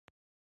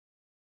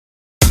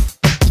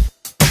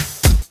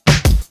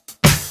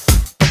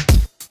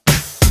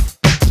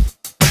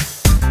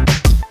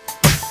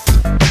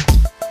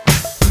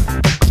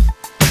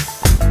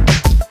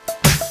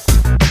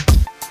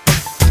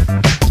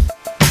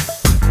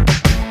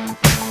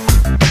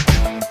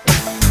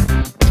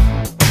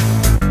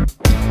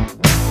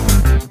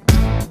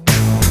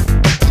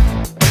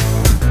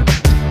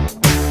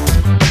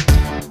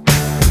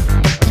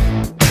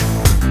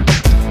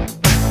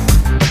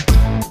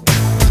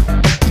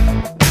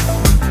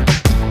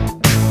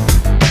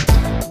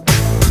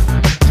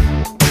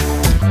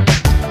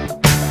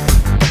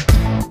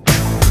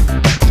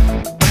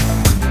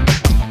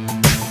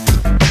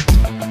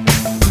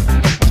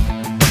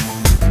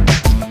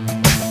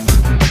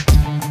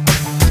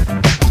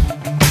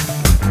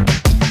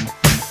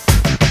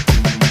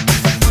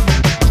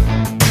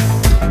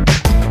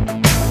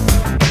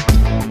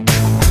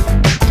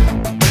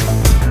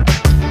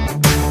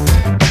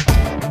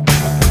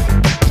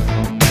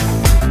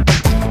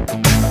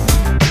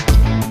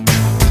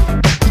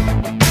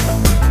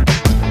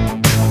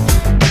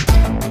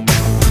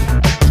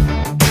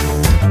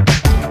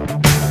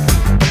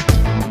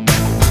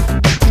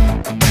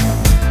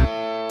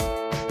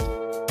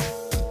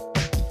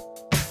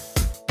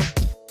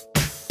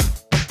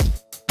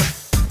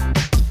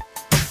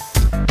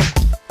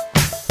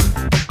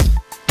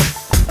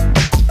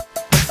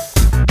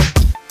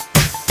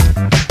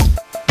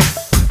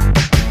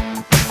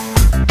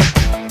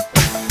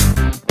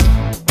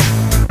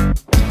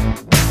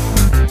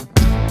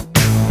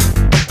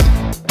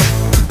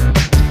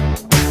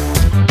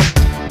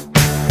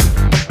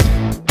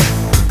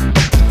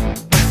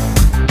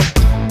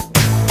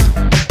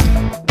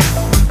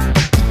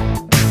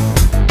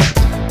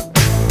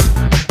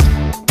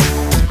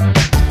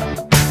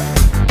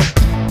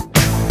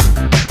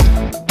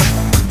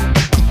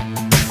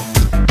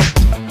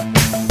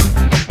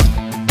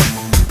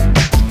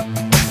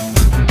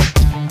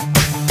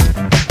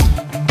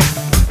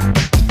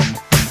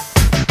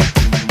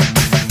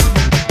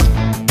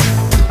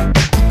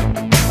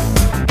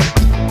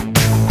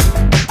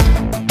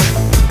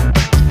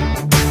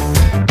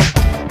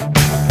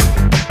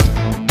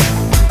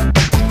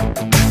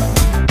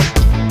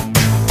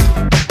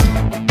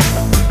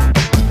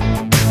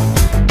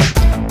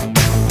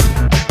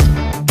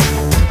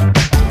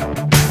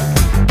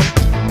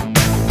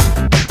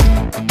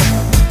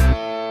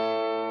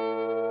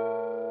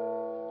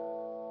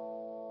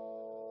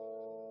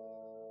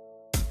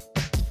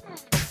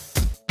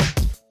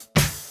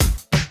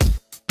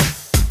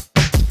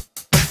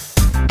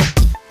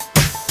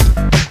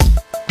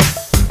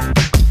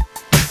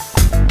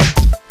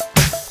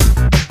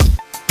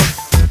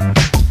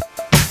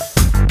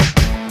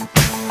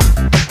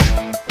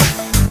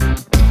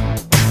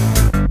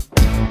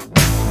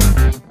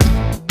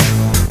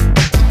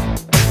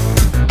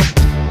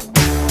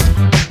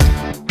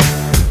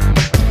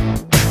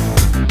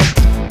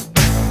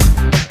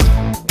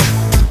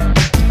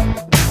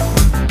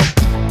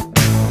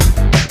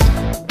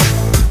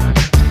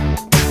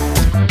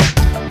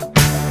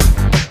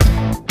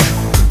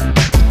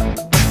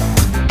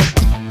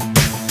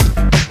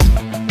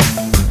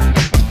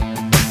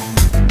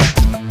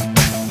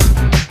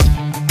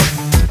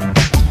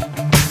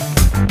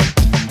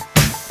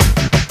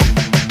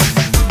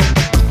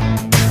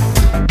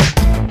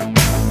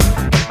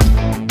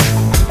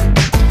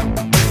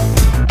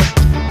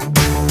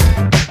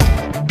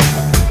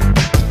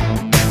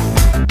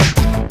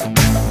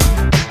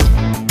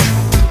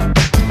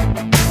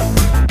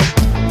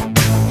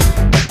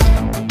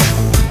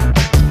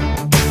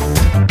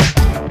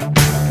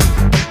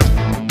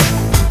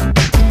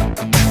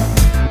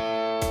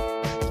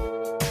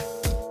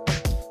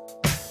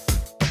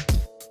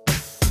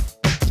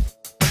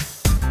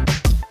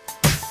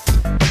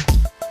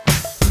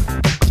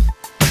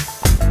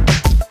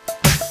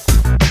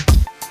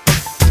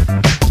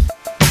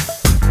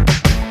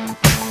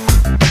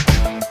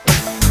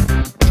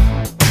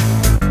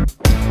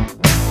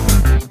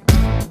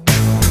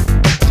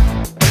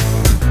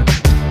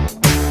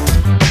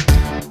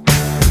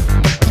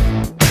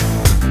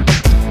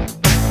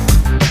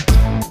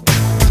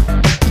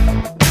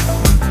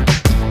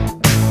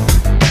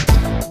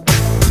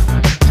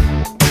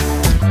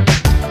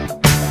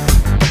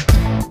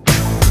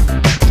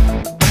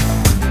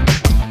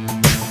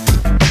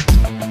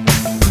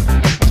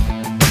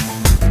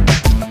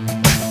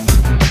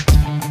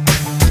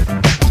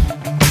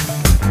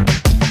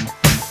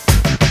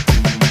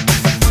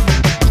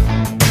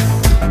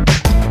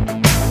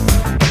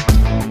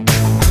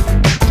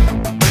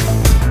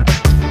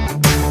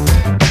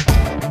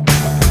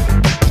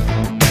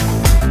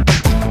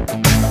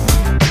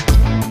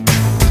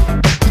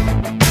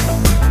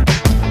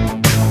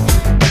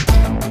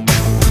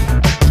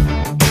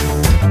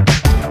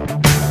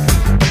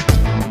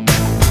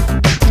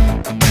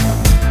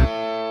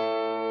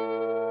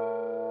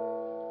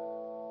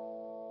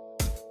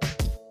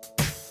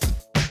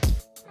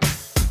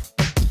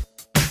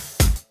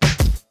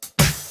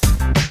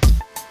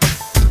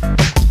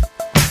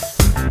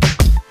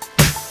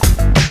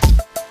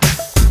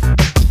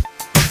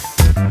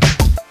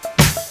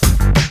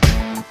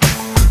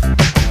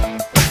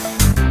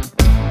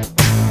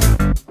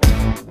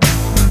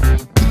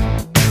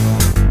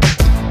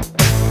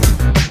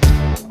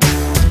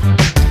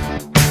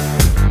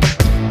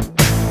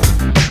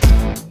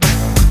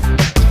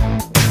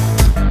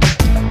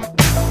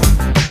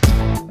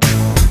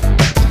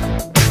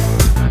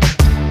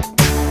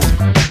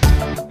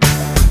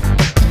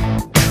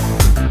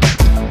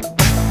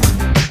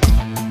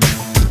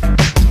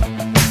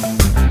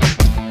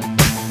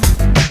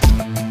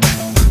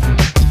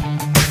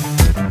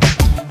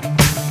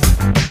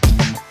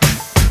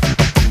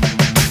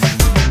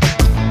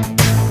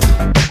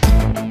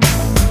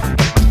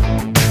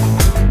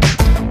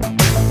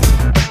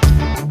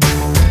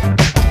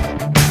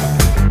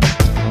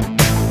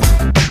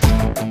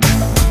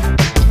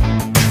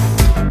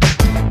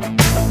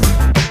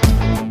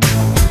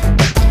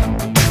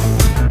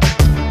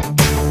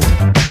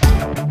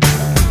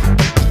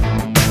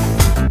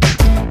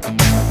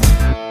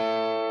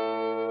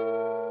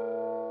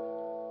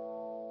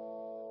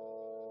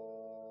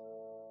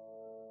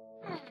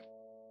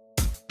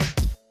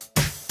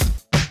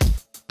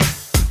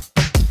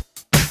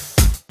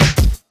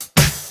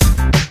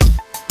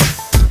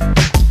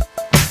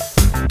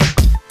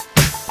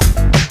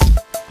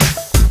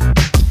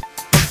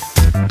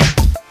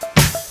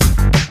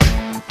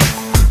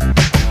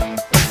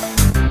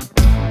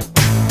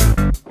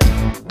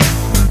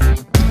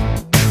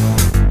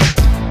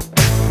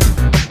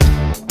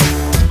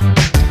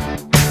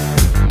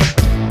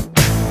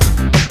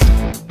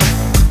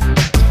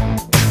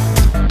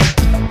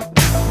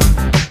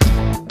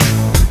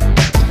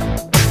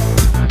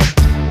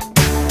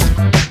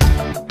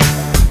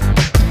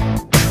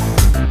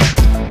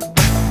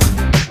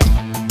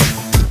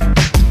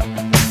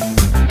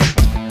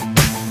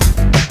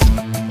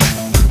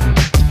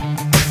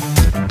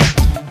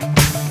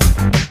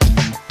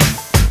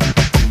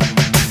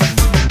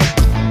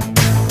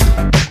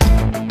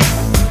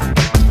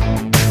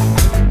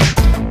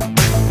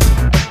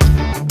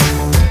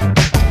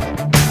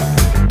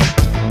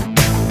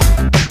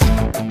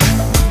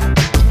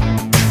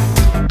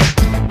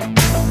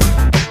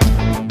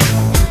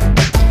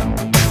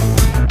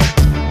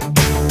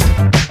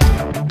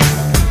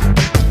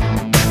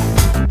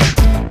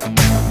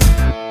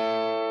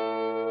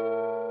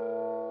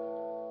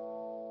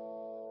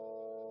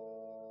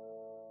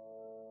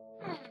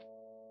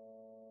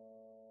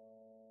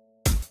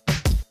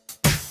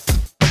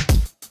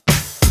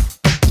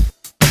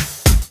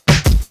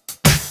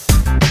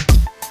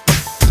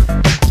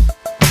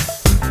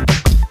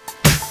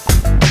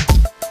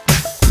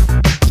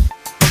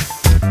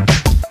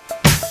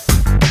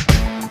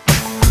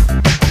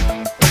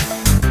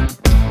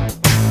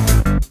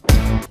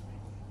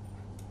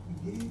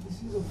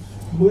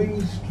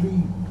flowing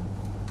stream.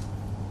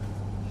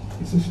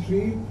 It's a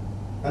stream.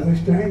 As I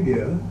stand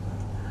here,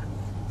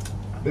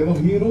 there were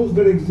heroes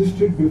that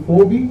existed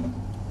before me.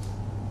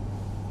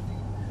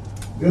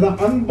 There are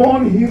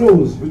unborn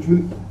heroes which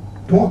will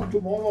talk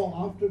tomorrow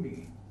after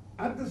me.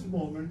 At this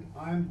moment,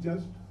 I am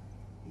just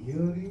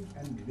hearing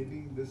and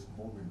living this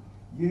moment.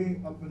 ये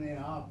अपने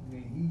आप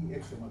में ही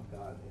एक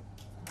चमत्कार है.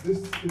 This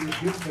is a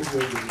gift that you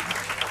are giving.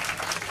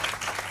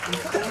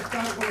 इस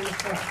चमत्कार को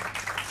नमस्कार.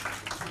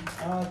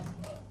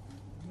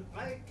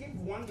 I keep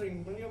wondering,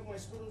 many of my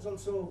students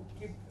also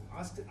keep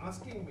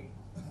asking me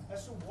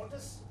as to what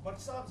is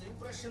Bhatt's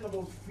impression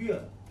about fear.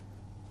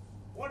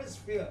 What is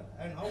fear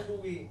and how do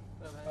we,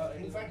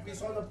 in fact we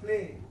saw the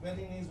play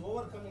wherein he is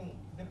overcoming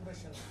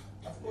depression.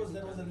 Of course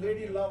there was a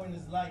lady love in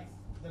his life,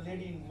 the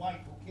lady in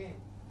white who came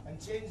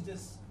and changed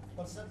his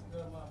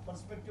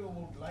perspective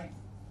about life.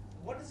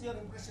 What is your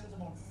impressions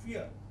about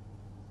fear?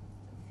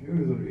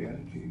 Fear is a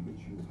reality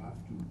which you have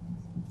to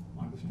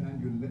understand.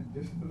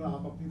 Just as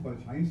आप अपनी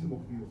परछाई से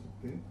मुक्त नहीं हो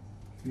सकते,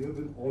 fear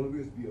will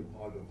always be a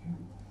part of you.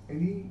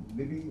 Any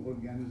living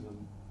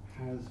organism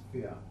has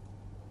fear,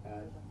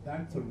 and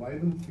that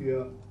survival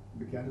fear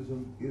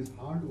mechanism is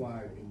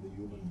hardwired in the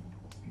human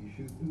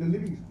species, in the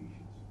living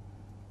species.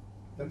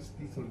 That's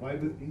the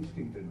survival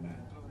instinct in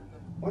man.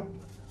 But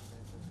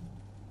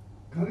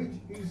courage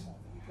is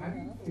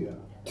having fear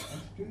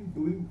and still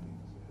doing things.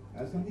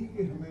 ऐसा नहीं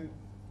कि हमें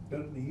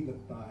डर नहीं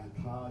लगता है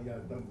था या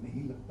डर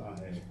नहीं लगता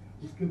है,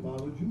 उसके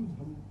बावजूद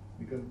हम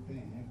निकलते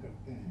हैं,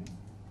 करते हैं,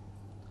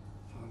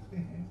 हारते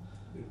हैं,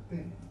 गिरते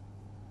हैं,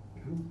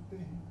 फिर उठते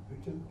हैं, फिर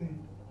चलते हैं.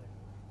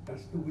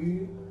 That's the way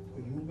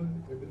the human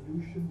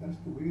evolution, that's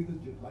the way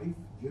the life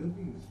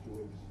journey is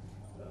towards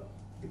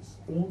its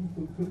own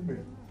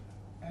fulfillment.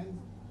 And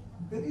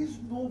there is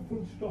no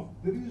full stop,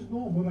 there is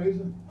no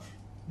horizon.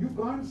 You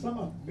can't sum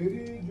up.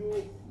 मेरे जो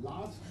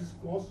last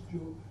discourse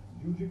जो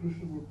UG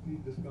Krishnamurthy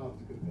जिसका आप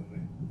जिक्र कर रहे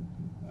हैं,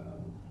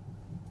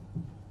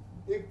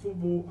 एक तो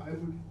वो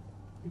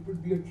it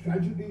would be a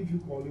tragedy if you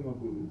call him a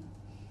guru,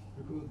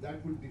 because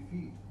that would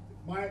defeat.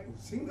 My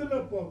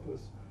singular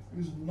purpose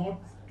is not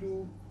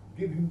to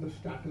give him the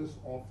status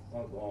of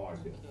a god.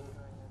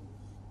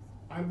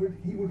 I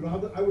would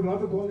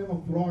rather call him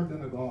a fraud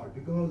than a god,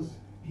 because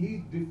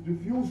he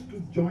refused to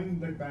join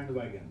that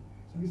bandwagon.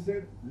 So he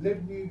said,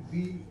 let me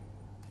be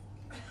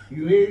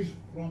erased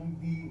from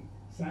the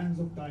sands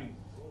of time.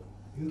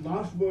 His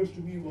last words to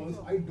me was,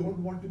 I don't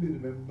want to be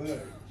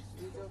remembered.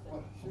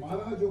 और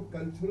हमारा जो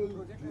cultural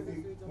जो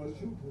एक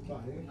pursuit होता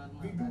है,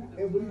 we do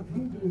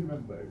everything to be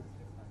remembered.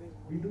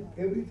 We do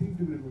everything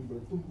to be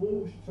remembered. तो वो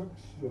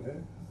शख्स जो है,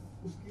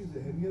 उसकी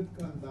ज़हनियत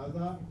का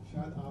अंदाज़ा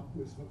शायद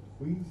आपको इस वक्त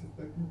हो ही नहीं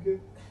सकता, क्योंकि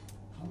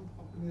हम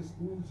अपने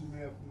schools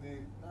में, अपने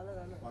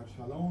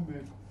पाठशालाओं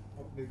में,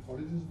 अपने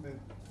colleges में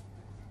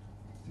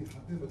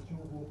सिखाते बच्चों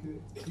को कि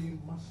they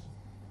must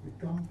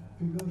become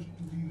figures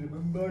to be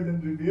remembered and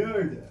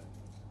revered.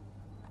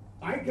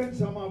 I can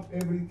sum up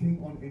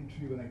everything on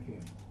entry when I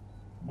came.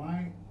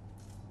 My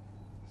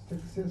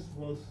success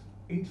was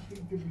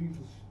instinctively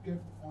to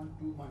step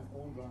onto my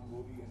own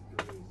rangoli and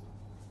erase.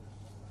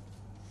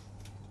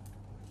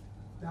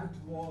 That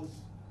was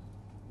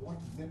what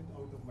leapt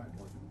out of my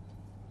body.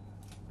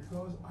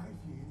 Because I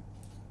feel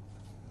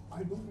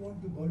I don't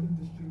want to burden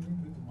these children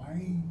with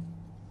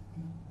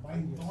my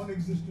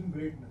non-existent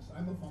greatness.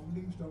 I'm a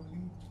fumbling,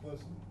 stumbling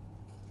person.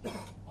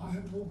 I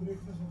have no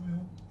greatness on my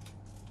own.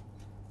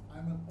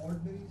 I'm an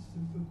ordinary,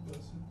 simple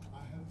person.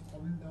 I have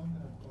fallen down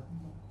and I've gotten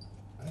up.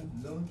 I have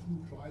learned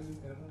through trial and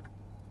error.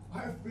 I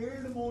have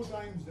failed more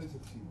times than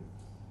succeeded.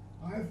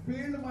 I have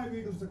failed my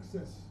way to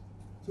success.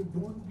 So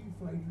don't be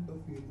frightened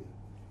of failure.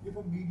 If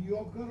a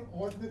mediocre,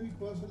 ordinary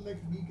person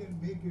like me can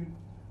make it,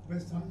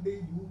 where someday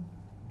you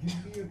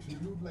give me a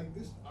tribute like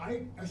this,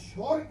 I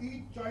assure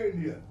each child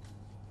here,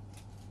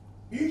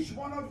 each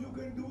one of you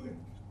can do it.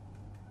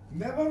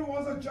 Never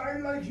was a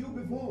child like you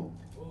before.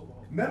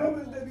 Never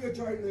will there be a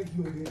child like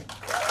you again.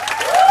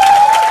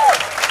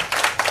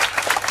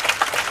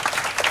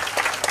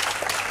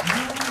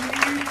 You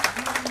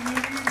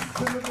need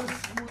syllabus,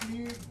 you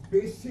need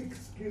basic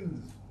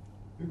skills,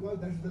 because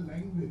that's the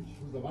language,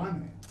 वो ज़बान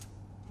है.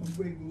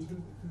 हमको एक दूसरे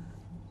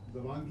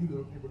ज़बान की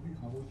ज़रूरत नहीं पड़ती,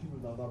 खामोशी में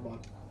ज़्यादा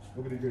बात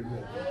communicate हो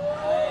जाती है.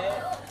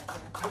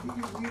 I think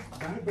you need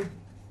that, but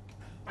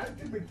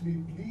ultimately,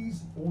 please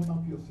own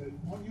up yourself.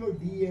 On your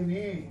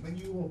DNA, when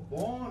you were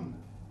born,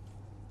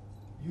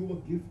 you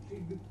were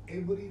gifted with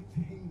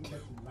everything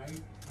that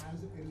life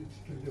has in its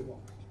treasure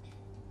box.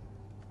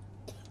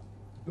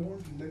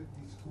 Don't let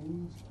the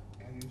schools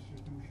and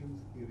institutions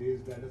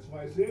erase that. That's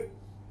why I say,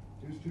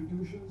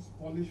 institutions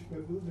polish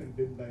pebbles and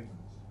dim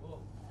diamonds.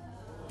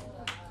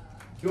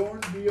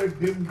 Don't be a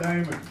dim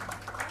diamond.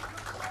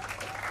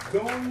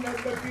 Don't let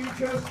the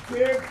teachers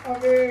take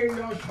away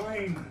your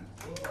shine.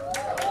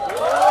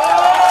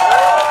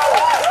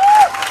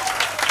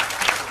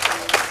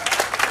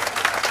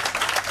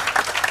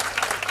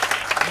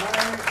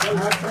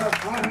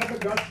 I had the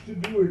guts to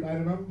do it. I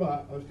remember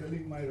I was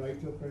telling my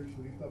writer friend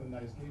Shurita when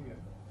I came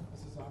here,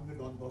 ऐसे सामने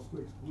don Bosco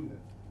एक school है,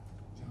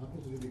 जहाँ पे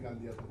मुझे निकाल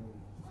दिया था उन्होंने.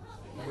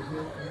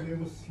 मुझे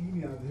वो सीन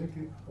याद है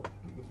कि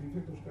the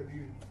prefect of study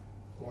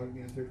called me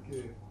and said कि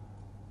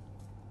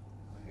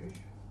Mahesh,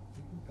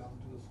 you can come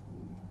to the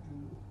school to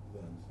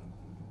learn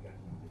something, to get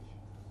knowledge.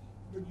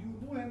 But you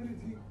know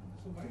everything,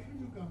 so why should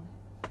you come?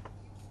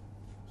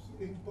 So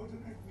the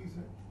impertinent me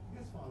said,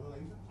 yes father, I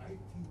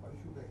think why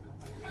should I come?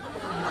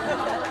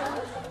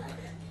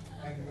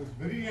 And he was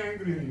very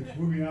angry and he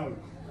threw me out.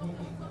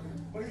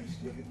 But it's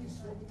taken me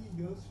so many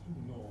years to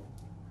know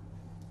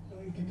that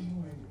I didn't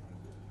know anything.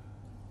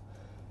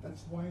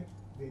 That's why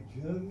the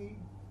journey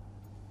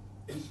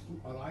is to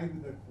arrive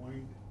at that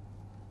point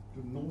to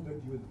know that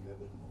you will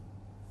never know.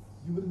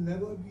 You will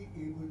never be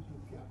able to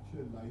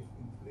capture life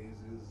in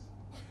phrases,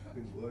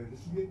 in words.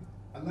 इसलिए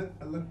अलग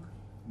अलग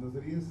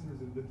नजरिए से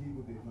जिंदगी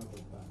को देखना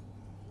पड़ता है.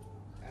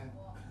 And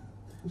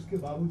उसके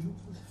बावजूद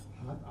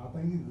हाथ आता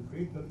ही नहीं.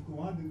 ग्रेट दत्त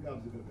कुमार जिनका आप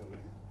जिक्र कर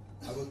रहे हैं.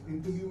 I was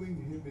interviewing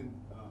him in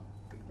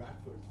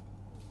Bradford,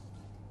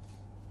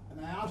 and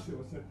I asked him.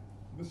 I said,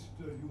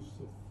 Mr.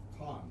 Yusuf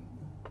Khan,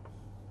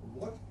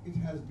 what it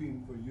has been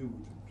for you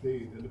to play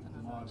Dilip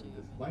Kumar in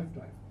this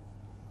lifetime?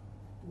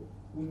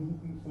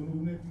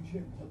 उन्होंने पीछे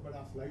बहुत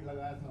बड़ा स्लाइड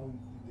लगाया था.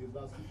 उनकी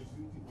देवदास की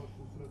तस्वीर थी बहुत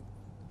खूबसूरत.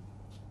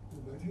 तो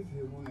बैठे थे,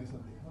 उन्होंने ऐसा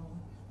देखा.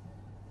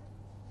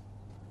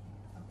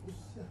 अब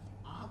उससे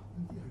आप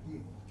उनकी हटिए.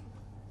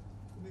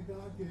 उन्होंने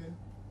कहा कि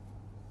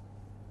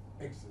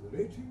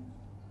exhilarating,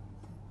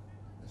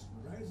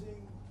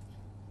 mesmerizing,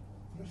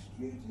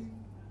 frustrating.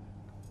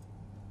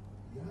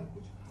 यार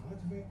कुछ हाथ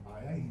में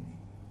आया ही नहीं,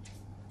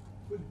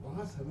 कुछ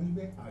बात समझ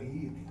में आई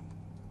ही नहीं.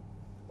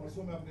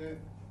 परसों मैं अपने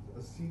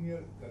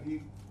सीनियर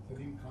कलीग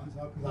सलीम खान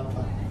साहब के साथ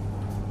था,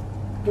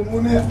 तो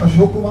उन्होंने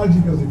अशोक कुमार जी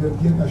का जिक्र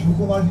किया. अशोक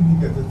कुमार जी भी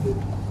कहते थे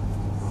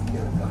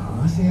यार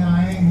कहाँ से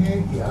आए हैं,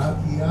 क्या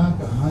किया,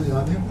 कहाँ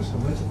जाते हैं, कुछ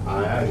समझ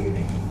आया ही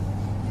नहीं.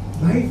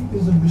 Life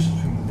is a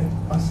mystery. Let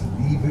us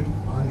leave it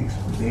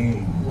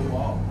unexplained.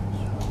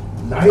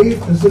 Life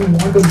doesn't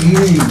want a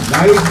meaning.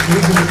 Life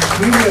is an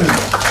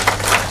experience.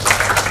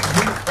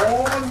 We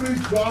all will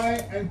try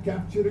and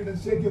capture it and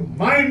say कि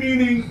my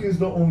meaning is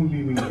the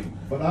only meaning.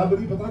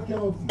 बराबरी पता क्या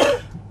होती है?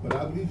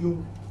 बराबरी जो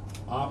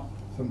आप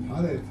समझा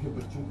रहे थे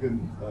बच्चों के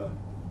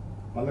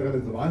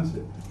अलग-अलग ज़बान से,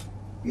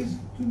 is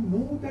to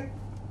know that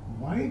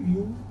my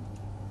view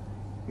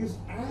is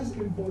as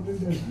important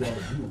as your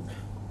view.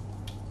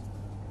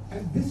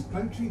 And this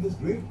country, this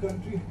great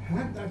country,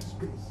 had that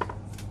space.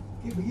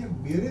 कि भैया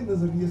मेरे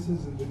नजरिए से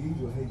जिंदगी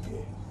जो है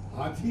ये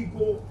हाथी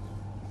को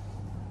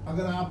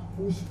अगर आप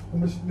पूछ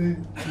समझने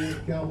कि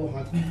क्या वो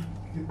हाथी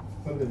के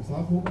पर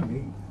इंसाफ होगा,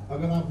 नहीं.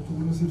 अगर आप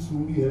उसको सिर्फ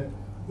सूंडी है,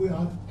 कोई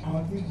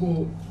हाथी को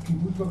की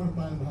पूछ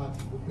पकड़ता है,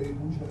 हाथी को कई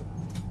पूछ है,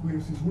 कोई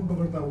उसकी सूंड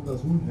पकड़ता है, वो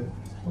सूंड है.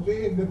 तो कोई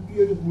एक व्यक्ति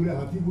है जो पूरे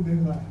हाथी को देख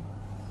रहा है,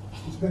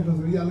 उसका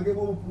नजरिया अलग है.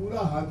 वो पूरा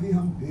हाथी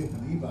हम देख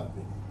नहीं पाते.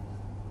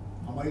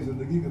 हमारी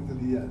जिंदगी का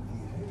तलिए आती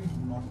है. We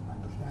do not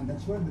understand.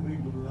 That's why they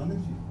bring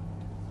analogy.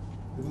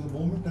 There was a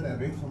moment that I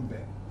read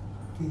somewhere.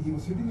 He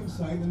was sitting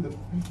inside and the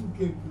people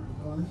came to the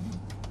analogy.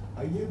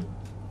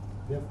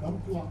 They have come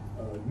to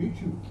meet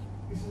you.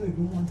 He says, I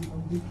don't want to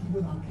come. They keep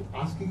on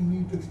asking me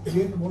to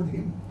explain about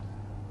him.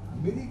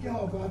 मेरी क्या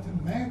औकात है,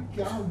 मैं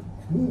क्या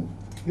हूँ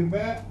कि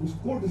मैं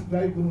उसको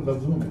डिस्क्राइब करूँ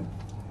लफ्जों में.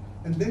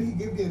 And then he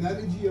gave the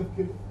analogy of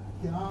कि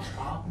क्या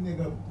आपने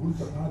अगर गुड़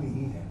पका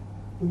नहीं है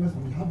तो मैं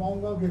समझा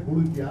पाऊंगा कि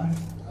गुड़ क्या है.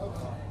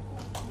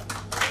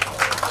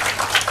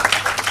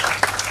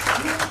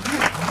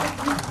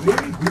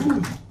 Great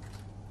gurus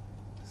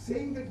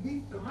saying that we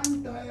can't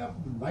tie up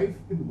life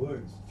in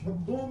words.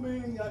 शब्दों में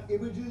या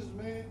images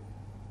में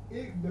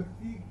एक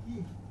व्यक्ति की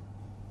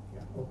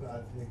क्या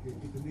औकात है कि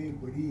इतनी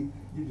बड़ी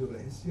ये जो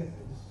रहस्य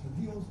है, जो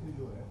सदियों से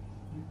जो है,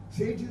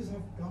 sages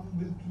have come,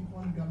 will keep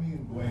on coming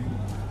and going,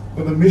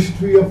 but the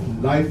mystery of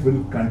life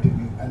will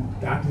continue, and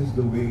that is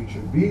the way it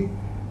should be.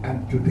 And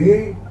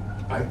today,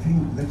 I think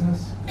let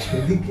us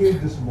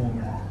dedicate this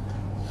moment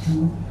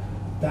to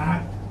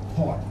that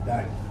thought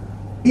that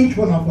each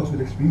one of us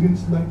will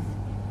experience life.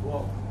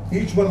 Wow.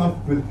 Each one of us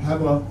will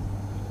have a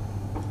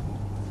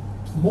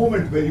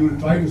moment where you will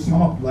try to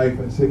sum up life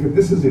and say, okay,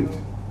 this is it.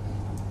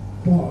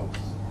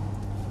 Pause.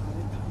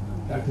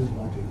 That is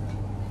not it.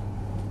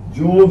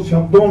 जो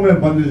शब्दों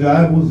में बंध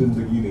जाए वो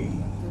जिंदगी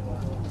नहीं.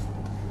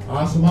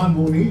 आसमान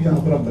वो नहीं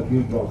जहाँ पर आप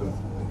लकीर ड्रॉ कर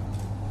सकते हैं.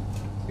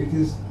 It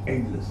is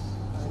endless.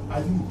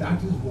 I think that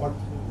is what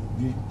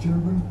the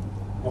children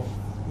of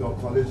your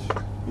college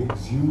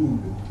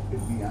exude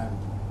in the end.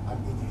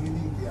 I'm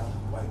inhaling their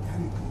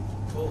vitality.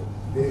 Oh.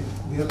 They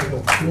are like a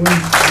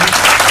flowing stream.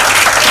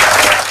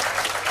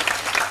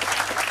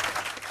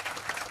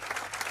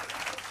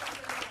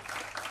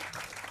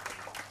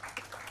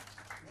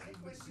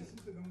 This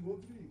is the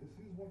Gangotri. This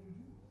is what we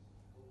do.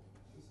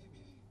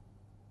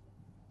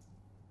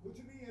 कुछ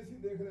नहीं ऐसी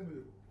देख रहे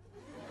मुझे.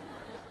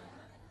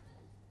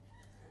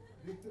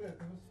 देखते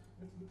रहते हैं.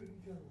 Let's look at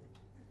each other.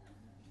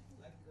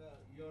 Like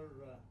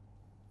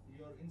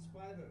your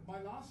inspirer. My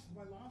last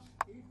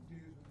 8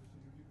 days with Mr.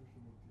 Yuji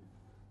Krishnamurti,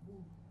 who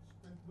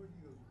spent 30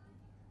 years with me,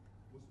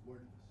 was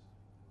wordless.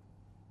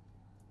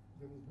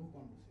 There was no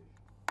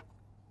conversation.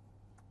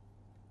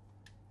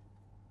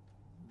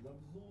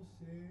 लफ्जों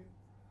से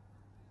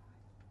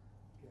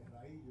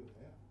गहराई जो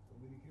है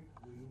कम्युनिकेट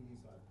हो ही नहीं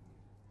पाती है.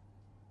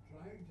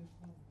 Try it just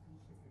now for 2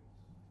 seconds.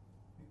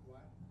 Be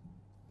quiet.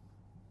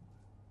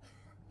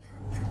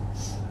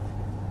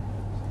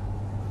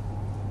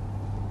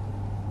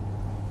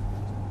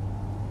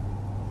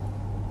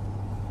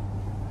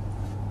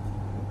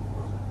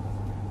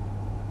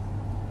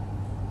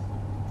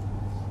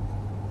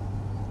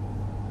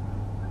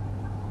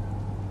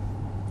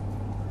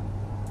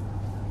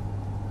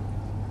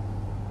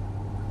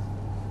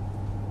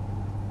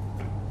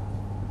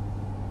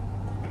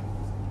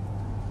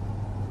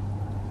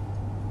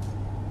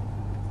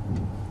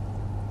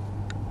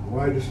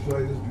 Why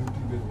destroy this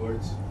beauty with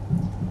words? I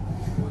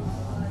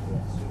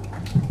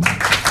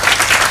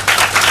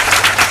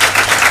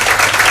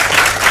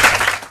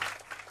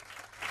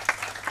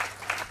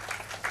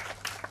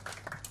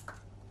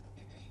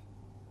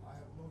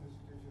have no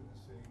hesitation in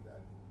saying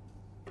that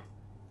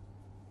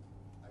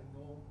I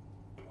know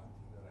one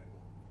thing that I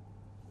don't.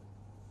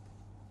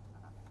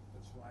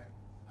 That's why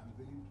I'm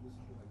willing to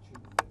listen to my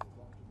children when they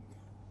talk to me. I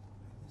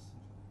listen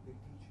to them, they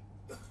teach me.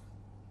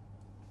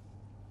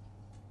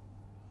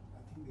 I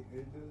think the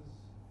elders,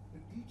 the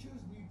teachers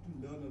need to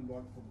learn a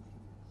lot from the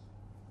students.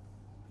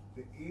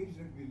 The age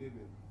that we live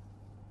in,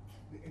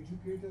 the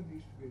educator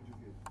needs to be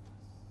educated.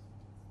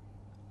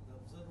 The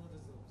observer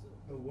is the observer.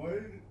 The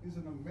world is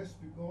in a mess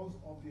because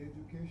of the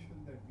education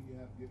that we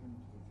have given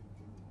to the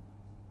children.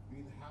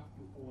 We'll have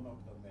to own up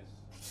the mess.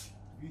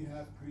 We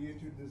have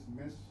created this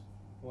mess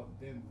for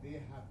them. They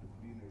have to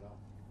clean it up.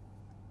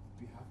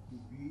 We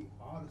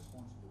are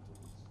responsible for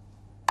this.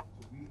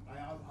 So I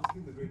am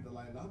asking the great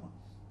Dalai Lama,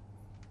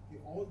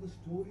 all the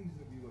stories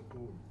that we were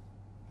told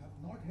have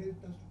not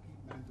helped us to keep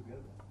man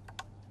together.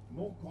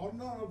 No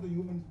corner of the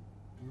human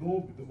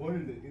globe, the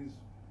world is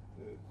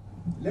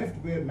left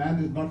where man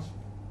is not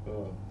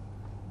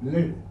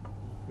led,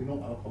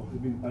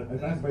 been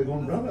attacked by his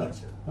own brother.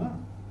 Huh?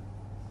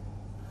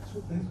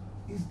 So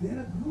is there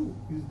a glue?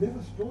 Is there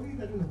a story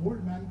that will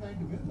hold mankind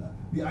together?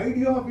 The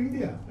idea of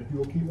India that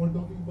you keep on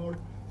talking about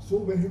so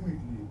vehemently,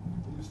 you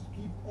just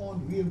keep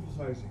on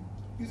re-emphasizing,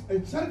 is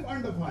itself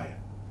under fire.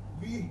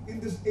 We, in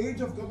this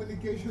age of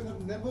communication,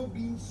 have never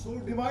been so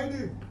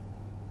divided.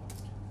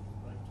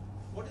 Right.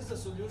 What is the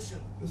solution?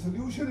 The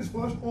solution is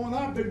first own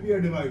up that we are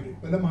divided.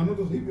 पहले मानो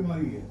तो सही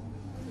बीमारी है.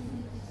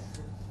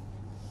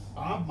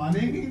 आप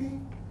मानेंगे ही नहीं.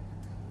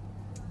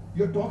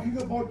 You're talking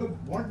about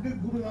what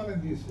did Guru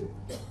Nanak ji say?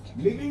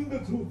 Living the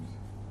truth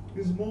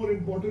is more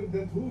important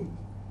than truth.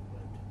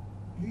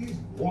 Please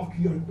walk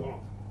your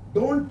talk.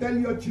 Don't tell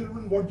your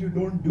children what you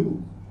don't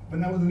do.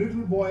 When I was a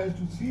little boy, I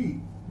used to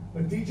see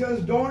the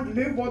teachers don't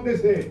live what they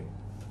say.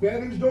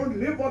 Parents don't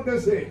live what they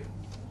say.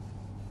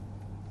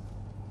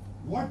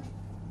 What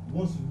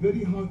was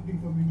very heartening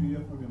for me to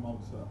hear from your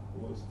mouth, sir,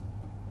 was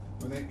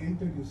when I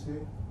entered, you say,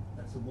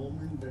 that's a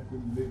moment that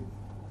will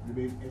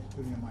remain etched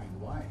in your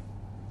mind. Why?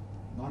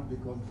 Not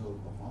because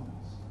of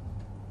performance.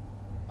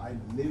 I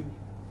live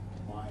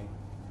my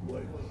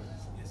word.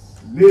 Yes.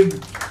 Live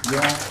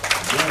your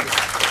word.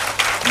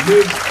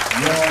 Live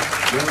your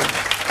word.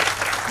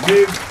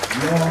 Live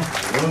your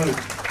word.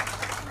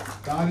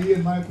 Tari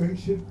and my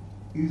friendship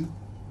is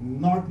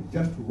not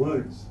just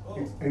words.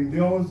 It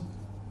endures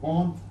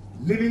on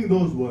living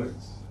those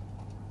words.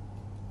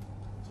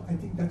 So I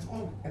think that's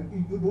all. And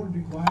you don't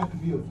require to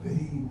be a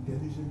very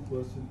intelligent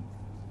person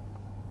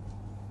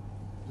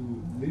to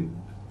live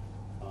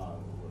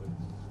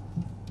words.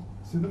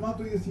 Cinema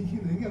तो ये सीख ही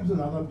नहीं कि हमसे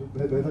ज़्यादा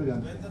बेहतर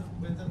जानते हैं.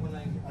 बेहतर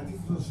बनाएंगे. I think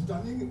the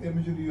stunning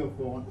imagery of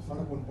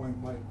Sarak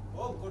 1.5.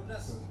 Oh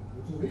goodness.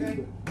 Which is very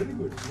good. Very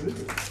good. Very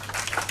good.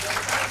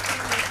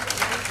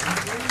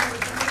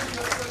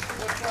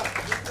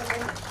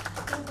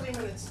 2-3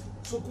 minutes.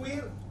 So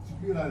queer.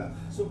 Queer आया.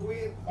 So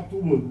queer. अब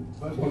तू बोल.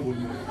 बस बहुत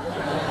बोलिए.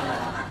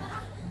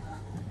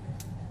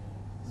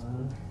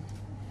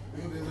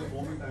 There's a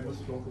moment I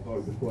must talk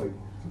about before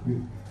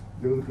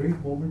there was a great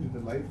moment in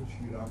the life of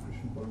Sri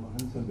Ramakrishna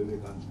Paramahansa and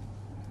Vivekananda.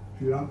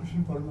 Sri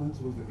Ramakrishna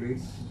Paramahansa was the great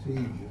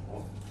sage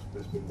of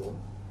West Bengal,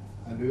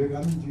 and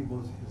Vivekananda ji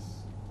was his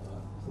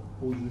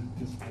supposed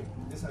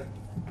disciple.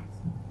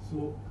 So,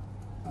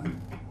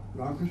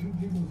 Ramakrishna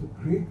ji was a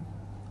great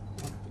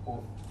Bhatt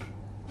of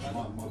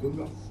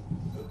Madhurga,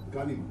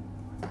 Kali.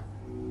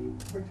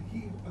 But he,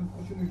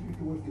 unfortunately,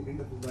 towards the end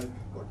of his life,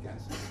 got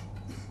cancer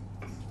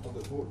of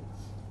the throat.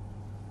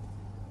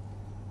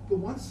 So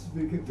once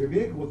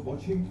Vivek was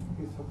watching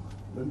के सब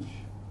lunch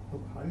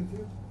सब खा रहे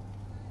थे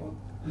और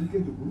उनके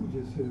जो गुरु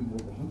जैसे वो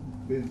बहुत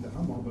बेइंतहा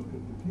मोहब्बत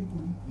करते थे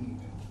उन्हें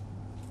ईट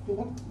तो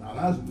बहुत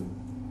नाराज हुए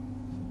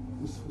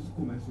उसको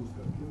महसूस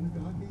करके उन्होंने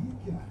कहा कि ये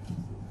क्या है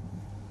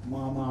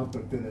माँ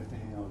करते रहते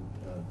हैं और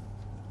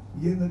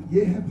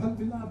ये है फल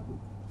मिला आपको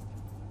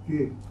कि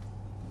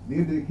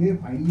ये देखिए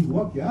फाइनली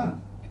हुआ क्या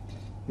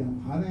कि हम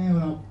खा रहे हैं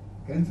और आप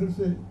कैंसर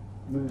से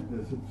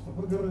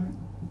सफर कर रहे हैं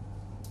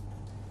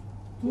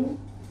तो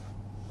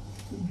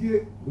ये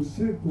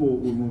गुस्से को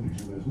उन्होंने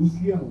महसूस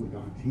किया और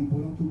कहा ठीक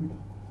बोला तू बेटा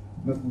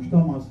मैं पूछता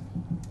हूँ माँ से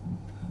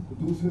तो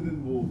दूसरे दिन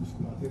वो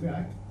मुस्कुराते हुए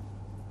आए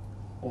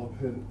और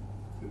फिर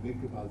विवेक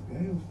के पास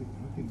गए, उसने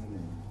कहा कि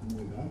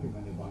उन्होंने कहा कि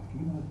मैंने बात की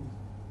माँ से,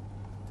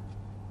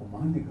 और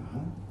माँ ने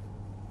कहा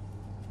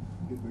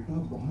कि बेटा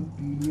बहुत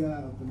पी लिया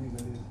अपने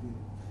गले से,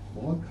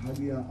 बहुत खा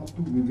लिया, अब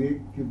तू विवेक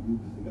के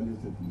गले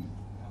से पी,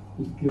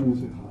 उसके मुंह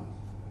से खा,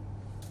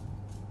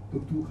 तो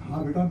तू खा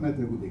बेटा, मैं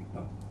तेरे को देखता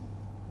हूँ।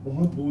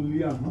 बहुत बोल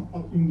लिया हम,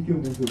 अब इनके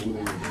मुंह से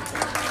बोलेंगे।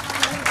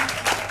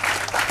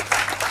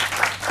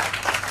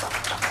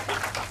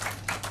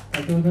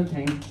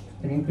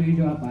 थैंकफुली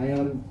जो आप आए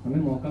और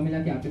हमें मौका मिला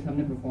कि आपके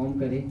सामने परफॉर्म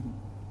करें।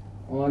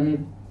 और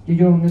ये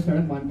जो हमने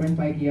सड़क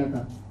 1.5 किया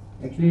था,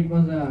 एक्चुअली इट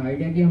वाज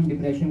आइडिया कि हम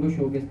डिप्रेशन को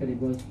शोकेस करें।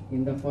 Because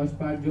in the first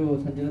part जो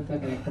संजय दत्त का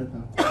कैरेक्टर था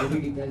वो भी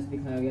डिप्रेस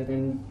दिखाया गया था।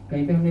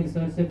 कहीं पे हमने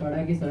रिसर्च से पढ़ा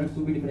कि सड़क को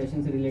भी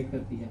डिप्रेशन से रिलेट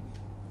करती है।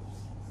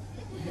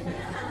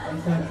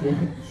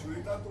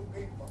 श्वेता तुम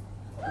कहीं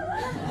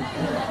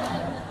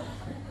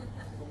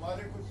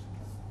तुम्हारे कुछ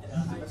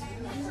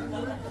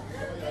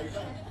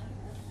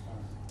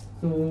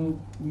So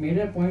made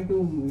a point to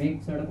make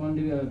सड़क on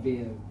the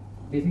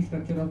basic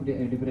structure of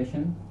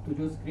depression। तो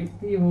जो स्क्रिप्ट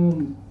थी वो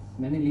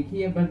मैंने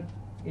लिखी है,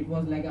 but it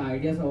was like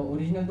ideas,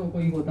 original तो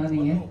कोई होता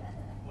नहीं है,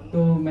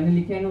 तो मैंने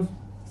लिखे हैं। उस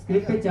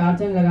स्क्रिप्ट पे 4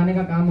 चंद लगाने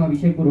का काम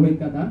अभिषेक पुरोहित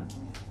का था।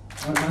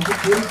 और बाकी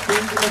पूरी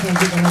टीम को मैं थैंक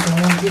यू करना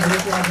चाहूँगा, उनकी वजह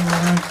से आज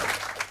हमारा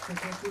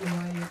सक्सेसफुल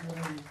हुआ ये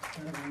पूरा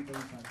सड़क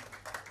 1.5।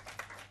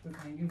 तो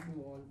थैंक यू टू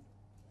ऑल,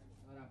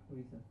 और आपको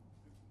भी sir.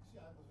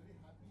 I was very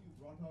happy you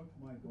brought out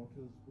my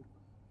daughter's book.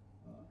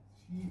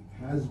 She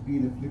has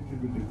been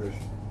afflicted with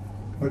depression,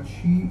 but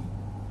she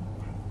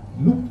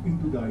looked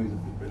into the eyes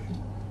of depression,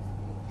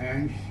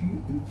 and she,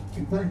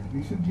 in fact,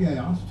 recently I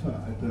asked her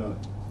at a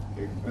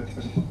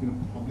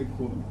public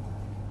forum,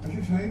 अच्छा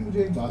शायद मुझे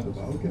एक बात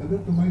बताओ कि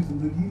अगर तुम्हारी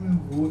जिंदगी में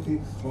वो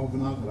एक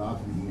खौफनाक रात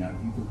नहीं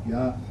आती, तो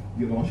क्या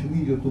ये रोशनी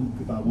जो तुम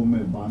किताबों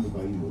में बांध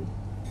पाई हो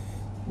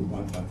वो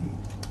बांध पाती?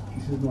 She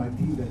says, no, I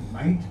think that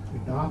night,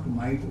 the dark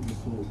night of the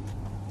soul,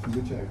 to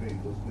which I read,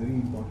 was very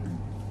important.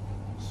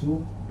 So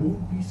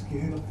don't be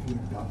scared of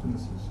your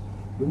darknesses.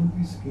 Don't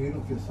be scared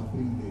of your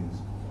suffering days.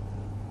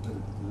 The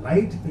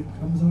light that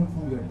comes out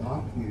from your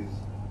dark days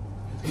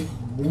is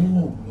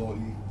more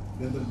glory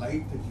than the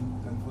light that you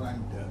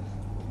confront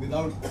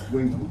without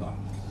going through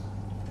darkness.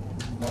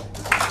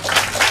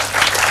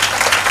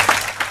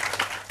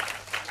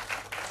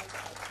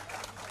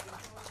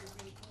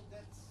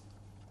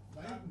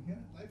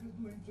 Life is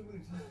no interval,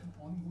 it's an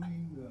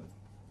ongoing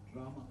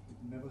drama, it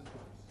never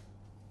stops.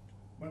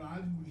 But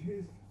आज मुझे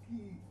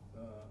इसकी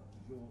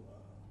जो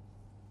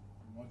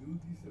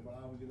मौजूदगी से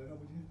बड़ा मुझे लगा,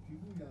 मुझे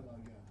टीबू याद आ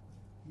गया।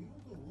 हीरो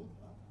तो वो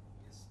था,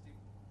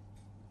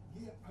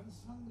 ये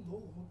अनसंग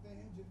लोग होते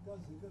हैं जिनका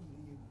जिक्र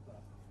नहीं होता।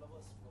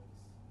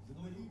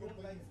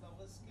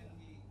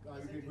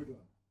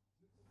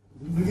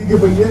 जिंदगी के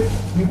पहिए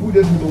टीबू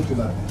जैसे लोग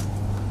चलाते हैं।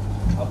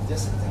 अब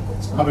जैसे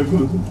हाँ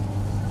बिल्कुल,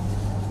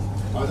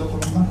 आ जाओ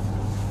तमन्ना,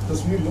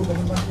 तस्वीर लो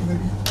तमन्ना की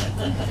मेरी,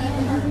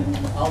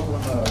 आओ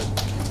तमन्ना।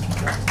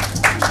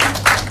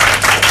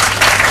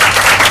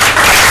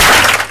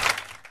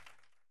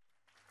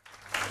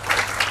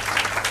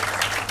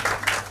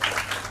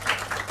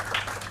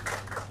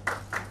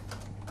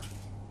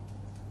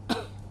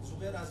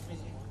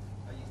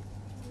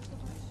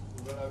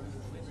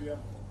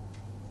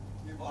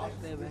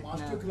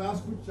 मास्टर क्लास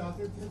कुछ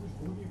चाहते थे, कुछ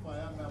हो नहीं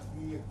पाया। मैं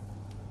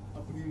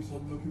अपनी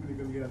सपनों की भी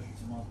निकल गया,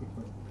 माफ करता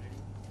हूँ।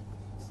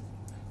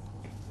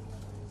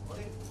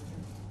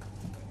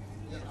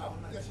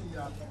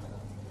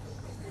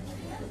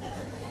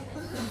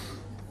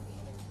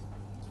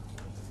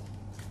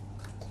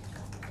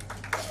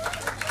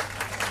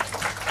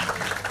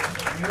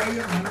 मेरा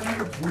ये मानना है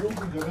कि फूलों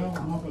की जगह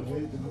वहाँ पर है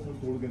जहाँ पर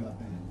तोड़ के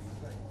लाते हैं।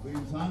 तो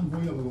इंसान हो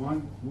या भगवान,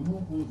 फूलों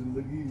को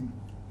जिंदगी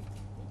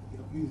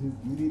अपनी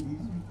जीने दीजिए,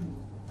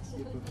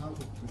 ये प्रथा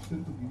को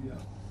विस्तृत तो कीजिए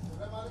आप।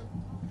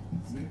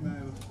 नहीं मैं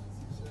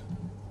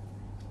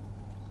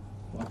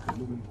बात कर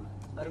लो बिल्कुल।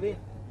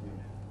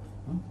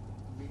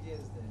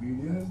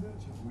 Media is there.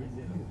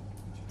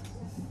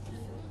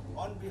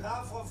 On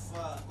behalf of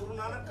Guru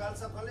Nanak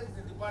Khalsa College,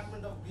 the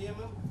Department of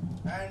BMM,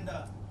 and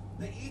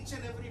the each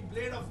and every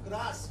blade of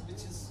grass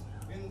which is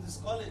in this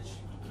college,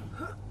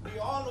 we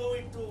all owe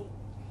it to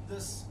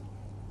this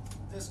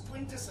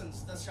quintessence,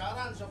 the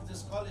saransh of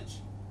this college,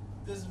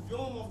 this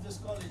vyom of this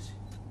college.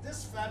 This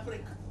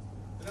fabric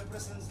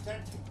represents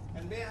that,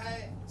 and may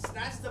I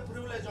snatch the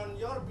privilege on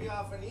your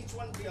behalf and each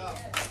one's behalf.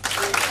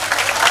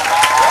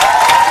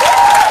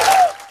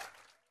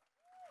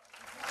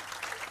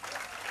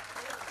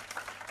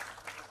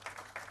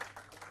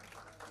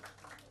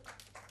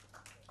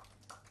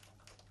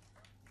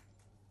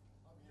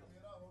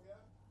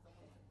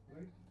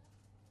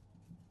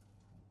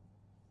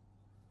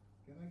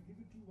 Can I give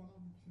it to one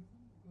of the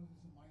children? Because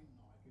it's mine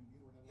now. I can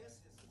give whatever. Yes,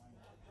 yes.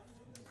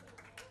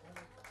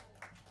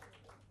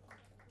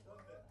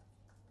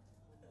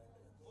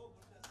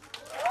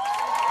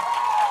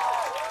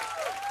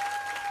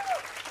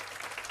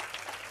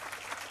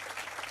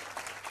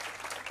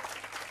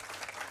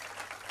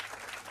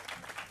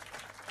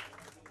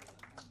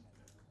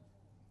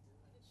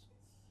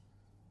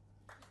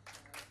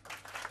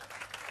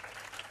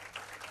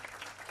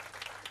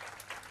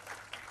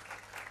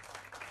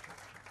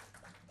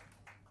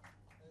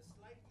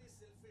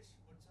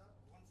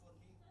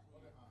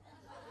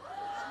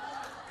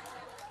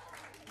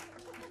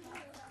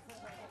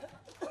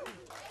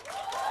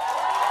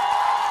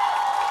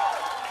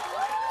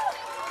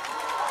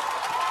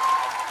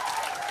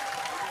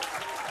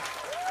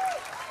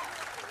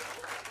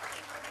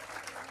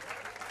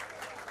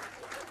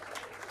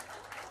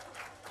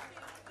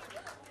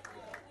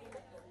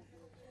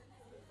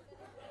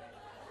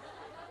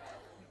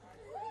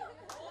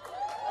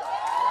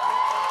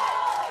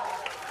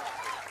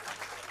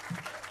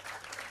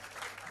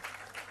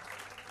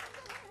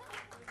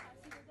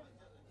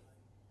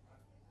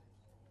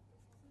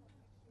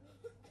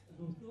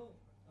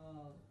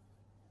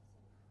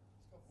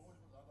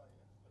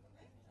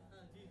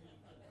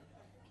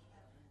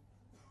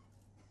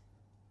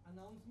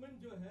 Announcement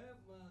जो है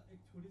एक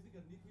छोटी सी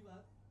करनी थी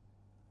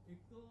बात। एक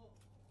तो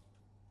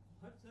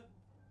भट्ट साहब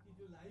की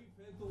जो लाइफ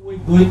है तो वो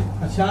एक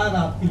अशार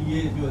आपके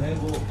लिए जो है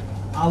वो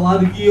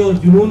आवारगी और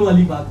जुनून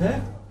वाली बात है,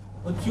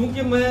 और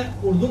चूंकि मैं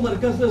उर्दू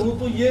मरकज से हूँ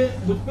तो ये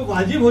मुझ पे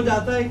वाजिब हो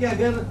जाता है कि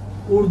अगर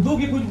उर्दू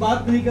की कुछ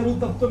बात नहीं करूँ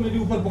तब तो मेरी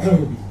ऊपर पकड़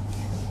होगी।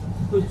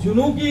 तो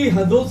जुनून की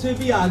हदों से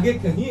भी आगे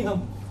कहीं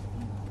हम,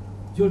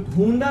 जो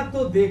ढूंढा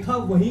तो देखा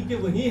वहीं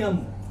के वहीं हम,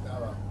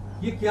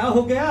 ये क्या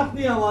हो गया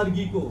अपनी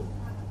आवारगी को,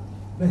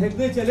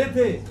 बहकने चले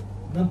थे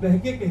न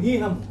बहके कहीं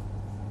हम,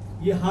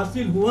 ये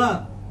हासिल हुआ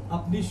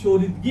अपनी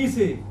शोरिदगी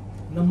से,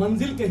 न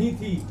मंजिल कहीं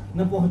थी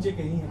न पहुंचे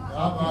कहीं हम।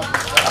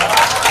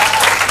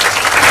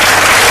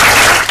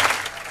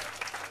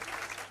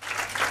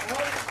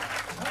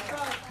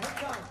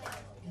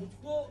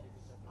 मुझको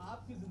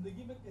आपकी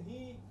जिंदगी में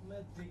कहीं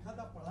मैं देखा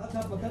था, पढ़ा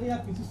था, पता नहीं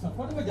आप किसी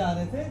सफर में जा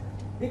रहे थे,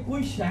 एक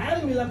कोई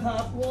शायर मिला था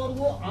आपको, और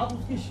वो आप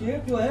उसके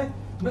शेर जो है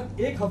मैं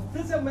एक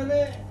हफ्ते से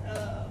मैंने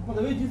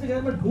पदवी जी से कहा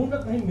मैं ढूंढ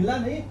रहा, कहीं मिला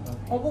नहीं,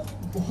 और वो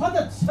बहुत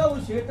अच्छा वो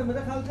शेर था।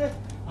 मेरे ख्याल से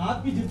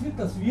आपकी जितनी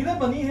तस्वीरें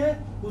बनी हैं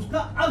उसका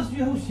अक्स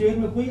जो है उस शेर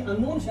में, कोई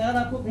अननोन शायर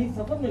आपको कहीं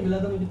सफर में मिला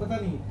था, मुझे पता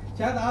नहीं,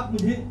 शायद आप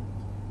मुझे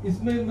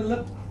इसमें मतलब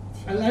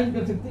अलाइन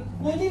कर सकते,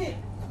 कोई नहीं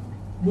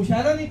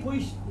मुशायरा नहीं, कोई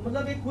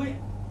मतलब एक कोई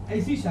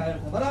ऐसी शायर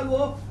था। बहरहाल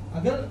वो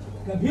अगर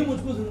कभी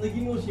मुझको जिंदगी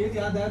में वो शेर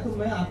याद आया तो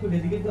मैं आपको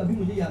डेडिकेट, अभी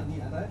मुझे याद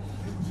नहीं आ रहा है।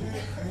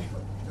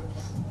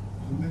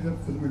 हमने जब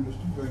फिल्म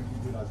इंडस्ट्री ज्वाइन की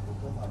थी राजकोट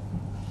था,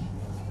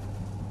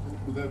 तो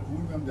उदयपुर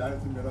में हम जा रहे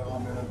थे, मेरा गाँव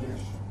मेरा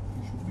देश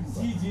की शूटिंग।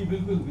 जी जी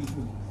बिल्कुल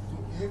बिल्कुल। तो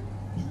एक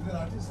जूनियर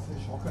आर्टिस्ट थे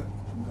शौकत,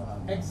 उनका नाम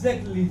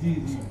एग्जैक्टली जी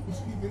जी।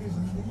 उसकी मेरी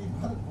जिंदगी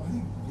भर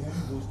बड़ी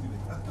गहरी दोस्ती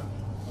रही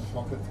और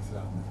शौकत के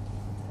साथ में।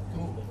 तो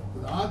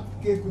रात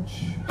के कुछ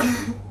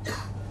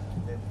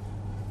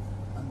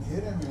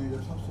अंधेरे में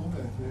जब सब सो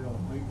गए थे और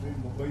नई ट्रेन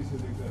मुंबई से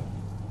लेकर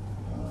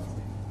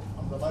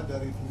अहमदाबाद जा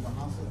रही थी,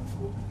 वहाँ से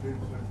हमको ट्रेन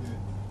पकड़ के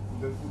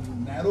उदयपुर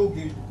नैरो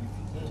गेज होती थी,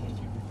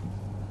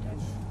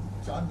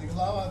 चांद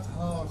निकला हुआ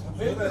था और सब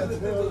सो रहे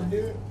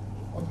थे,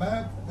 और मैं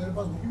मेरे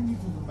पास बुकिंग नहीं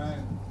थी, तो मैं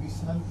 20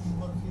 साल की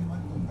उम्र थी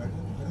हमारी, तो बैठे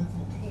थे खड़े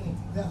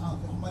थे। हाँ,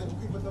 तो हमारी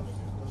बुकिंग मतलब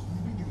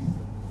स्लीपिंग की नहीं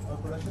थी, और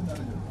प्रोडक्शन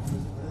मैनेजर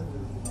खड़े थे।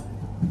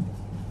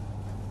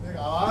 एक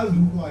आवाज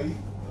हमको आई,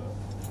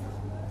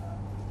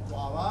 तो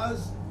आवाज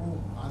वो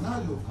गाना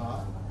जो था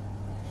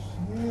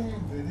उसने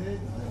मेरे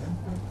जहन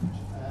पे कुछ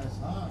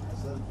ऐसा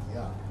असर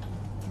किया,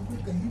 क्योंकि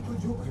कहीं तो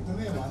जो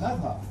घटने वाला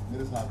था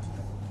मेरे साथ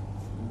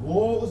वो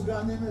उस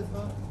गाने में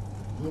था,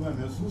 जो मैं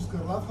महसूस कर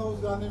रहा था उस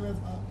गाने में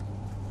था।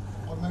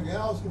 और मैं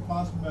गया उसके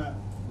पास, मैं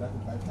जाकर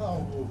बैठा,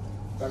 और वो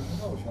बैठा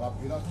था, वो शराब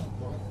पी रहा था,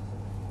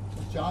 तो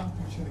चांद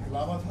पीछे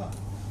निकला हुआ था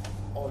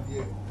और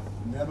ये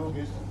नैरो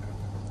गेज का,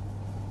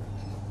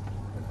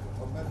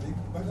 और मैं देख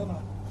बैठा ना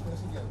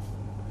कैसे किया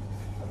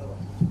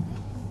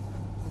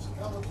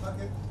उसका वो था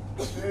कि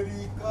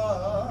तेरी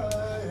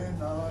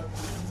कायनात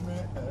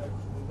में है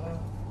खुदा,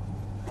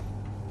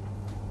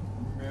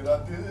 मेरा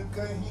दिल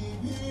कहीं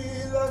भी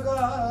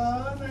लगा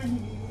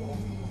नहीं,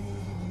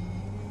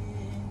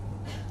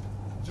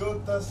 जो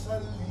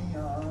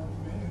तसल्लियां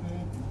मेरे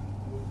दिल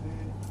को दे,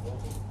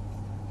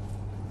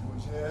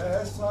 मुझे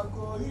ऐसा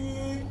कोई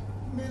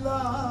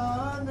मिला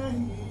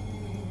नहीं,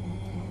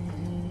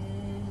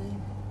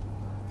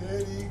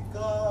 तेरी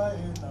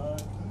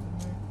कायनात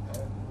में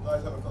है खुदा।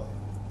 ऐसा बताओ,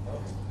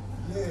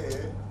 ये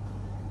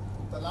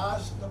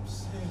तलाश कब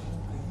से हूँ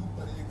कहीं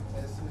पर एक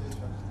ऐसे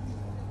शख्स की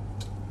है,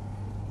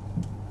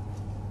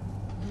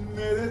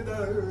 मेरे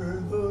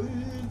दर्द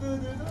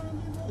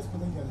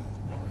पता क्या है,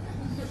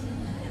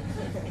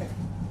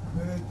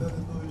 मेरे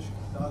दर्द इश्क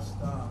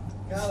दास्तां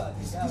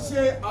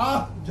किसे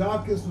आप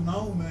जाके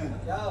सुनाऊं मैं,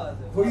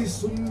 कोई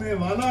सुनने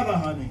वाला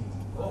रहा नहीं।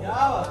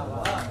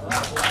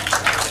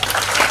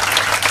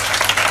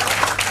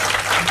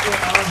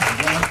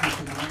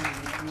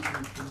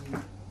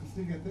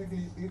 इसलिए कहते हैं कि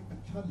एक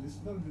अच्छा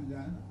लिसनर मिल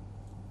जाए ना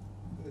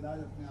तो इलाज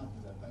अपने आप हो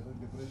जाता है। अगर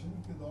डिप्रेशन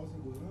के दौर से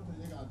गुजरो तो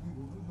एक आदमी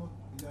ढूंढो जो,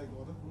 या एक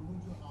औरत ढूंढो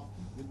जो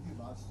आपकी दिल की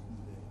बात सुन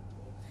ले,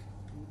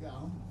 क्योंकि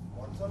हम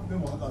व्हाट्सएप पे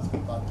बहुत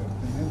आजकल बात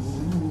करते हैं,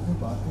 लोगों से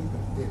बातें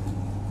करते हैं,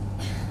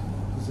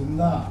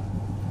 जिंदा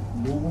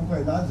लोगों का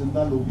इलाज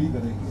जिंदा लोग ही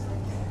करेंगे,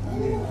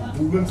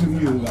 गूगल से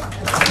नहीं होगा।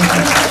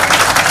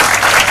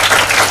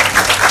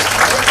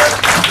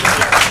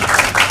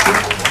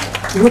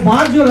 वो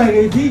बात जो रह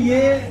गई थी,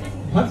 ये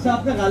भट्ट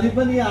साहब ने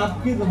गालिबन ये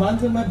आपकी जुबान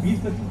से मैं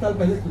 20-25 साल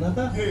पहले सुना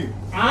था,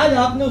 आज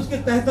आपने उसके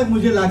तह तक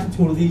मुझे लाके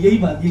छोड़ दी, यही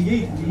बात,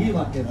 यही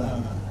वाक्य था।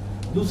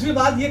 दूसरी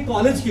बात, ये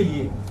कॉलेज के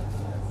लिए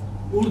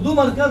उर्दू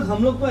मरकज,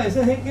 हम लोग तो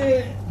ऐसे हैं कि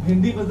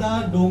भिंडी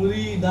बाजार,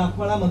 डोंगरी,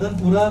 नागपाड़ा,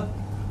 मदनपुरा,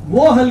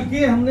 वो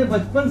हल्के हमने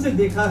बचपन से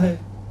देखा है,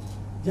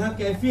 जहाँ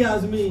कैफी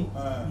आजमी,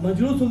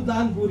 मजरू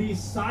सुल्तानपुरी,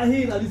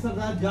 साहिर, अली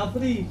सरदार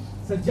जाफरी,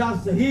 सज्जाद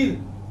जहीर,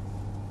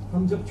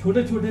 हम जब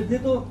छोटे छोटे थे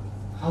तो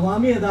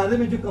अवामी अदारे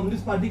में जो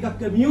कम्युनिस्ट पार्टी का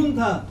कम्यून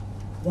था,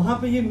 वहाँ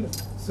पे ये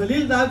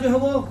सलील दार जो है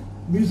वो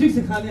म्यूजिक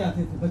सिखाने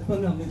आते थे, बचपन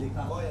में हमने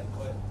देखा।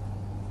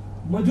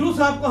 मजरू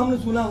साहब को हमने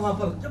सुना वहाँ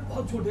पर जब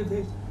बहुत छोटे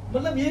थे।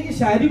 मतलब ये कि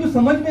शायरी को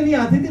समझ में नहीं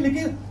आती थी,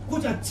 लेकिन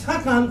कुछ अच्छा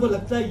कान को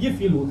लगता है, ये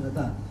फील होता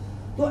था।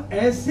 तो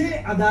ऐसे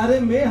अदारे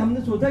में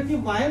हमने सोचा कि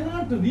why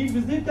not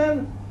revisit and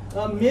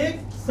make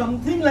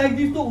something like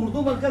this. तो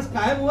उर्दू मरकज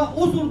कायम हुआ।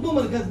 उस उर्दू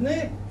मरकज ने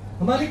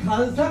हमारी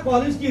खालसा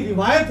कॉलेज की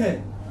रिवायत है,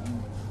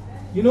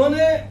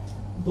 इन्होंने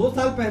 2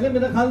 साल पहले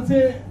मेरे ख्याल से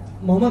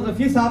मोहम्मद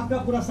रफी साहब का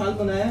पूरा साल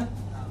मनाया,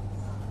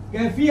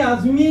 कैफी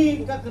आजमी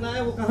का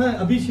कराया, वो कहाँ है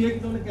अभिषेक,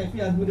 इन्होंने कैफी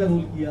आजमी का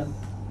रोल किया,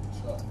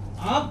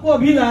 आपको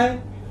अभी लाए।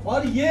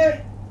 और ये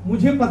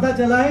मुझे पता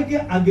चला है कि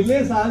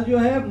अगले साल जो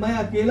है मैं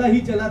अकेला ही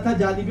चला था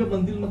जानिबे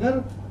मंजिल,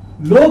 मगर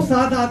लोग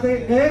साथ आते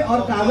गए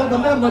और कागज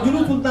बंदा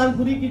मजरू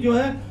सुल्तानपुरी की जो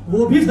है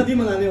वो भी सदी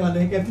मनाने वाले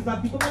हैं, कैफी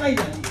साहब की तो मनाई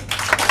जा रही है।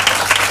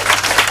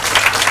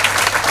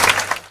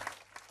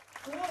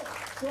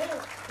 तो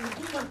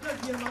उर्दू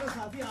मरकज ये हमारा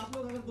साथी, आप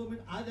लोग अगर 2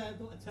 मिनट आ जाए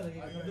तो अच्छा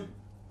लगेगा।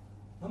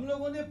 हम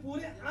लोगों ने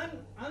पूरे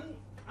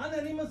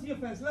अनएनिमस ये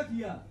फैसला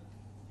किया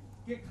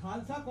कि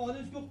खालसा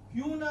कॉलेज को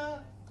क्यों ना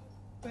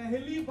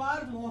पहली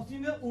बार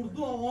मोहसिन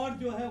उर्दू अवार्ड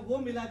जो है वो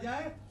मिला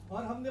जाए।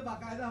 और हमने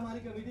बाकायदा हमारी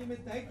कमेटी में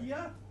तय किया,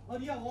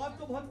 और ये अवार्ड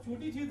तो बहुत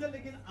छोटी चीज है,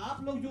 लेकिन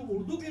आप लोग जो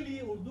उर्दू के लिए,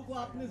 उर्दू को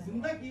आपने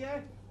जिंदा किया है,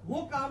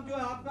 वो काम जो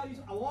है आपका इस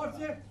अवार्ड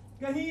से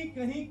कहीं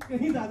कहीं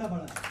कहीं ज्यादा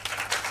बड़ा है।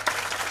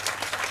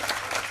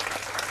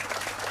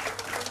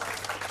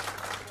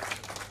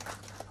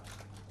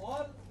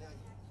 और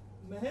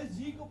महेश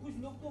जी को कुछ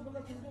लोग तो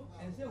मतलब कुछ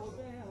ऐसे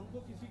होते हैं, हम तो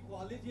किसी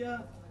कॉलेज या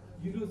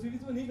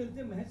यूनिवर्सिटीज में नहीं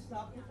मिलते, महेश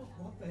साहब को तो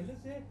बहुत पहले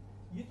से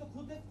ये तो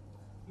खुद एक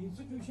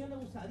इंस्टीट्यूशन है।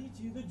 वो सारी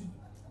चीजें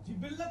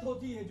जिबिल्लत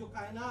होती है, जो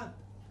कायनात,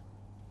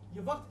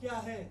 ये वक्त क्या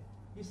है,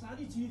 ये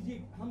सारी चीजें,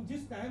 हम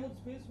जिस टाइम और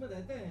स्पेस में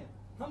रहते हैं,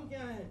 हम क्या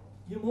हैं,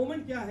 ये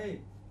मोमेंट क्या है,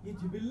 ये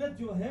जिबिल्लत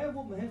जो है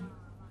वो महेश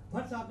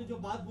भट्ट साहब ने जो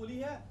बात बोली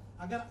है,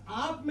 अगर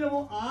आप में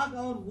वो आग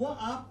और वो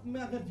आप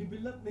में अगर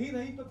जिबिल्लत नहीं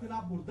रही तो फिर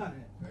आप मुर्दा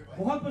हैं।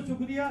 बहुत बहुत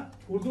शुक्रिया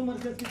उर्दू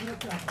मरकज की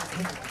तरफ से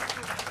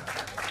आपका।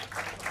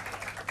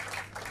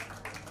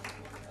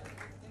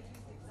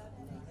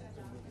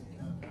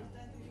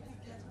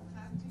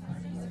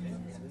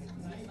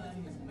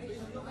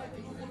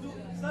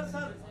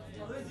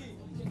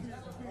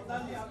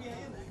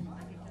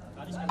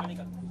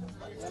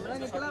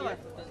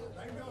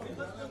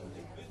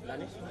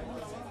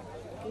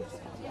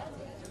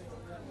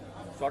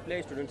 शॉट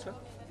ले स्टूडेंट्स का।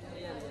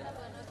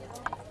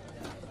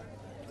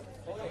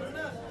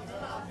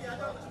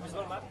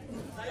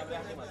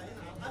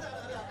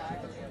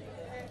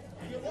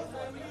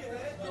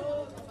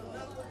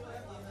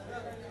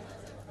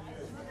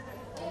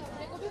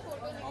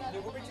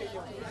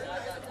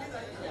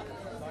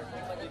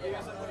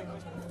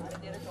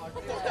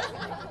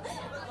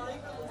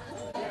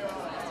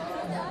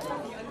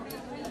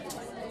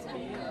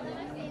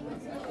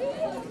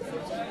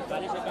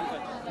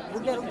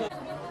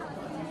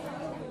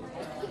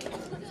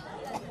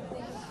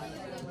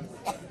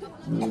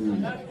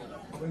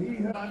 वही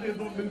है, आने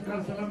दो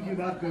मिलकर सनम की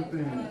बात करते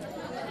हैं।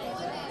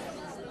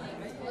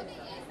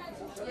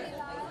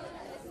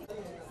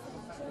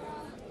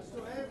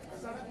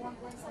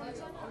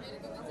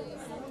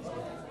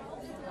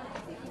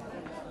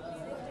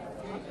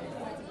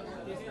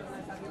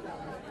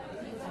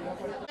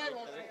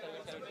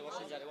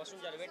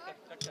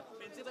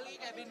 प्रिंसिपल की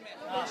कैबिन में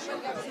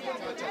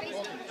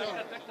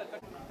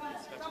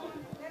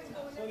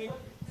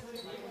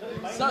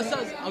सर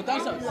अवतार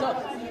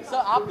सर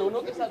आप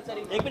दोनों के साथ सर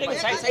एक मिनट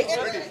साइड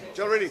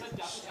चल रेडी।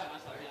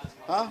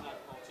 हाँ,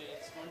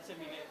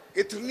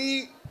 इतनी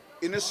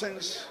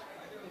इनोसेंस,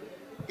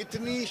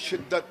 इतनी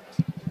शिद्दत,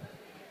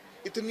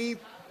 इतनी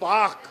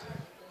पाक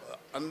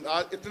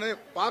अंदाज, इतने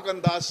पाक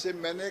अंदाज से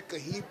मैंने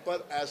कहीं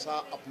पर ऐसा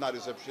अपना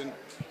रिसेप्शन,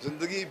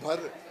 जिंदगी भर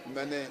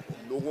मैंने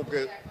लोगों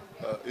के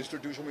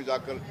इंस्टीट्यूशन में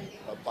जाकर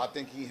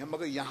बातें की हैं,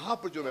 मगर यहाँ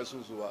पर जो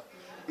महसूस हुआ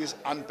is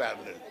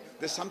unparalleled.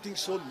 There's something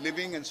so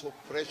living and so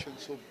fresh and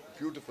so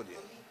beautiful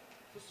here.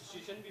 तो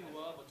सिचुएशन भी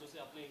हुआ, बच्चों से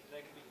आपने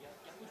इंटरेक्ट भी किया,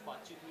 क्या कुछ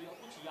बातचीत हुई और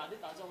कुछ यादें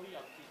ताजा हुई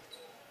आपकी?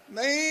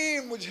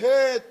 नहीं,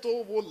 मुझे तो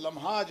वो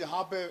लम्हा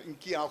जहाँ पे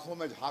इनकी आंखों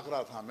में झांक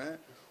रहा था मैं,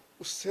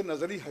 उससे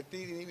नजर ही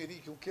हटी नहीं मेरी,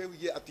 क्योंकि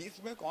ये अतीत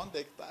में कौन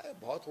देखता है,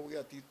 बहुत हो गया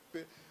अतीत पे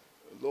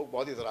लोग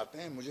बहुत इधर आते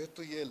हैं। मुझे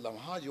तो ये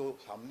लम्हा जो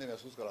सामने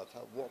महसूस करा था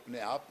वो अपने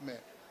आप में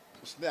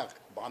उसने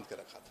बांध के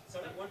रखा था।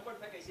 सर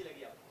 1.5 कैसी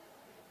लगी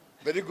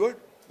आपको? Very good.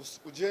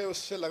 मुझे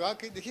उससे लगा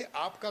कि देखिए,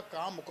 आपका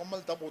काम मुकम्मल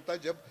तब होता है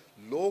जब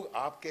लोग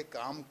आपके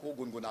काम को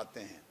गुनगुनाते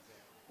हैं,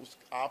 उस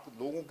आप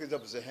लोगों के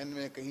जब जहन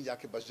में कहीं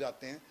जाके बस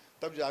जाते हैं,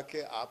 तब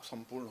जाके आप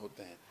संपूर्ण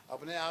होते हैं।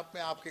 अपने आप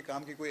में आपके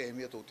काम की कोई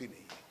अहमियत होती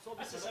नहीं है।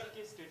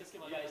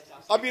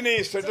 अभी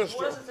नहीं स्टेटस,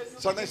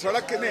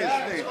 सड़क के नहीं,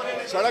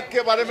 सड़क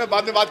के बारे में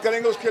बाद में बात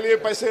करेंगे, उसके लिए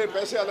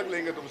पैसे अलग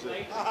लेंगे तुमसे।